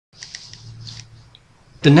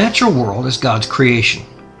The natural world is God's creation.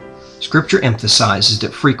 Scripture emphasizes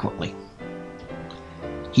it frequently.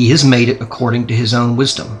 He has made it according to His own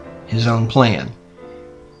wisdom, His own plan.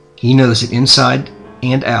 He knows it inside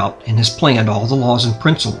and out and has planned all the laws and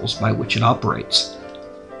principles by which it operates.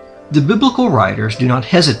 The biblical writers do not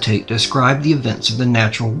hesitate to ascribe the events of the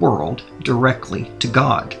natural world directly to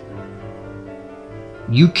God.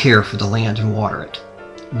 You care for the land and water it.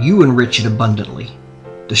 You enrich it abundantly.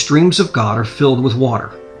 The streams of God are filled with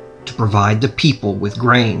water to provide the people with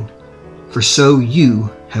grain, for so you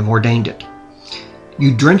have ordained it.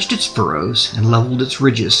 You drenched its furrows and leveled its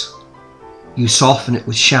ridges. You soften it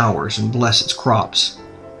with showers and bless its crops.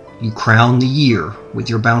 You crown the year with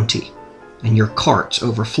your bounty, and your carts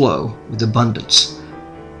overflow with abundance.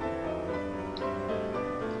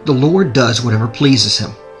 The Lord does whatever pleases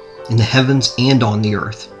Him, in the heavens and on the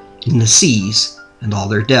earth, in the seas and all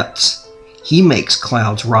their depths. He makes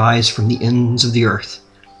clouds rise from the ends of the earth.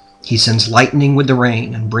 He sends lightning with the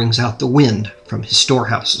rain and brings out the wind from His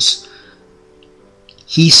storehouses.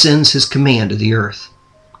 He sends His command to the earth.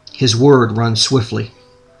 His word runs swiftly.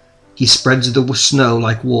 He spreads the snow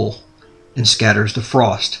like wool and scatters the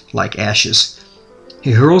frost like ashes.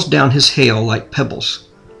 He hurls down His hail like pebbles.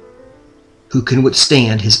 Who can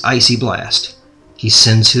withstand His icy blast? He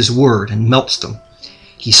sends His word and melts them.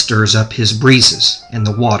 He stirs up His breezes and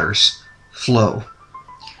the waters flow.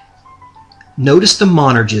 Notice the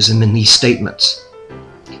monergism in these statements.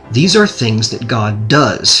 These are things that God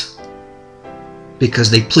does because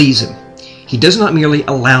they please Him. He does not merely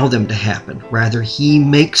allow them to happen, rather He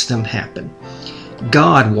makes them happen.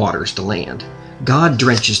 God waters the land. God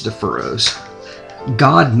drenches the furrows.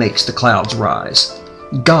 God makes the clouds rise.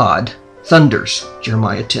 God thunders,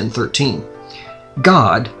 Jeremiah 10:13.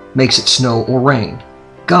 God makes it snow or rain.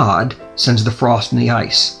 God sends the frost and the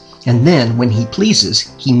ice. And then, when He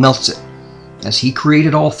pleases, He melts it. As He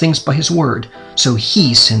created all things by His word, so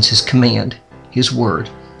He sends His command, His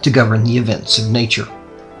word, to govern the events of nature.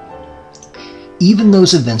 Even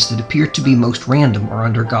those events that appear to be most random are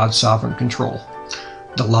under God's sovereign control.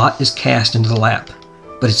 The lot is cast into the lap,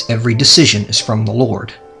 but its every decision is from the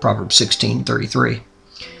Lord. Proverbs 16:33.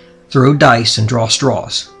 Throw dice and draw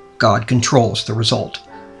straws. God controls the result.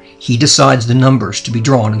 He decides the numbers to be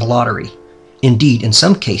drawn in the lottery. Indeed, in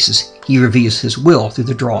some cases, He reveals His will through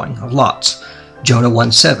the drawing of lots. Jonah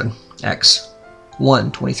 1:7, Acts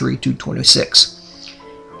 1:23-26.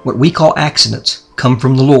 What we call accidents come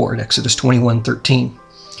from the Lord, Exodus 21:13.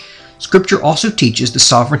 Scripture also teaches the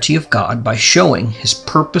sovereignty of God by showing His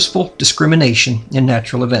purposeful discrimination in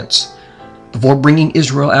natural events. Before bringing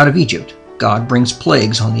Israel out of Egypt, God brings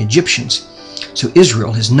plagues on the Egyptians, so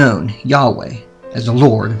Israel has known Yahweh as the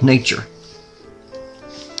Lord of nature.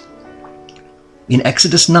 In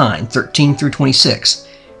Exodus 9:13-26,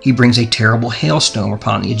 He brings a terrible hailstorm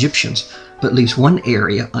upon the Egyptians, but leaves one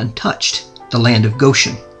area untouched, the land of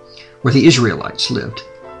Goshen, where the Israelites lived.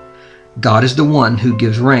 God is the one who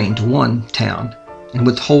gives rain to one town and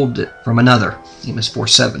withholds it from another, Amos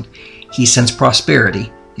 4:7. He sends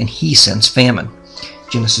prosperity and He sends famine,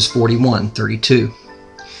 Genesis 41:32.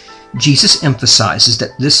 Jesus emphasizes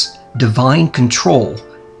that this divine control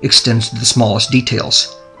extends to the smallest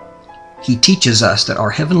details. He teaches us that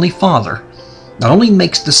our Heavenly Father not only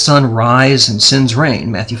makes the sun rise and sends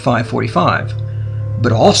rain, Matthew 5:45,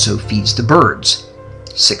 but also feeds the birds,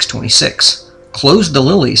 6:26, clothes the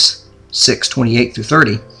lilies,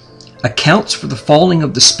 6:28-30, accounts for the falling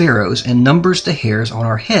of the sparrows and numbers the hairs on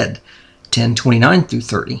our head,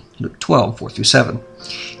 10:29-30, Luke 12:4-7.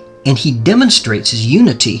 And He demonstrates His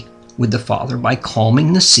unity with the Father by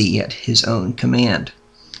calming the sea at His own command.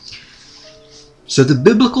 So the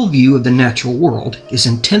biblical view of the natural world is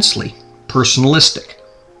intensely personalistic.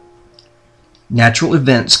 Natural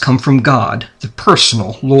events come from God, the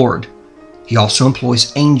personal Lord. He also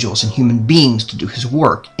employs angels and human beings to do His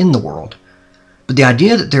work in the world. But the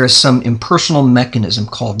idea that there is some impersonal mechanism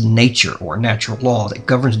called nature or natural law that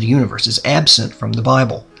governs the universe is absent from the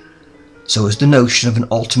Bible. So is the notion of an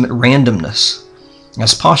ultimate randomness,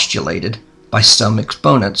 as postulated by some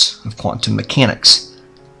exponents of quantum mechanics.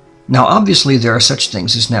 Now, obviously, there are such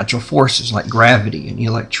things as natural forces like gravity and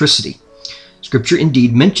electricity. Scripture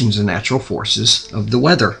indeed mentions the natural forces of the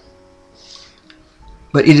weather.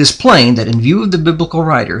 But it is plain that in view of the biblical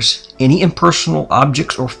writers, any impersonal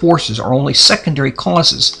objects or forces are only secondary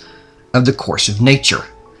causes of the course of nature.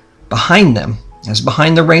 Behind them, as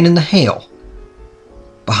behind the rain and the hail,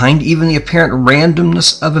 behind even the apparent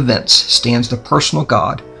randomness of events, stands the personal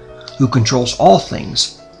God who controls all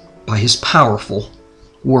things by His powerful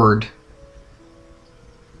Word.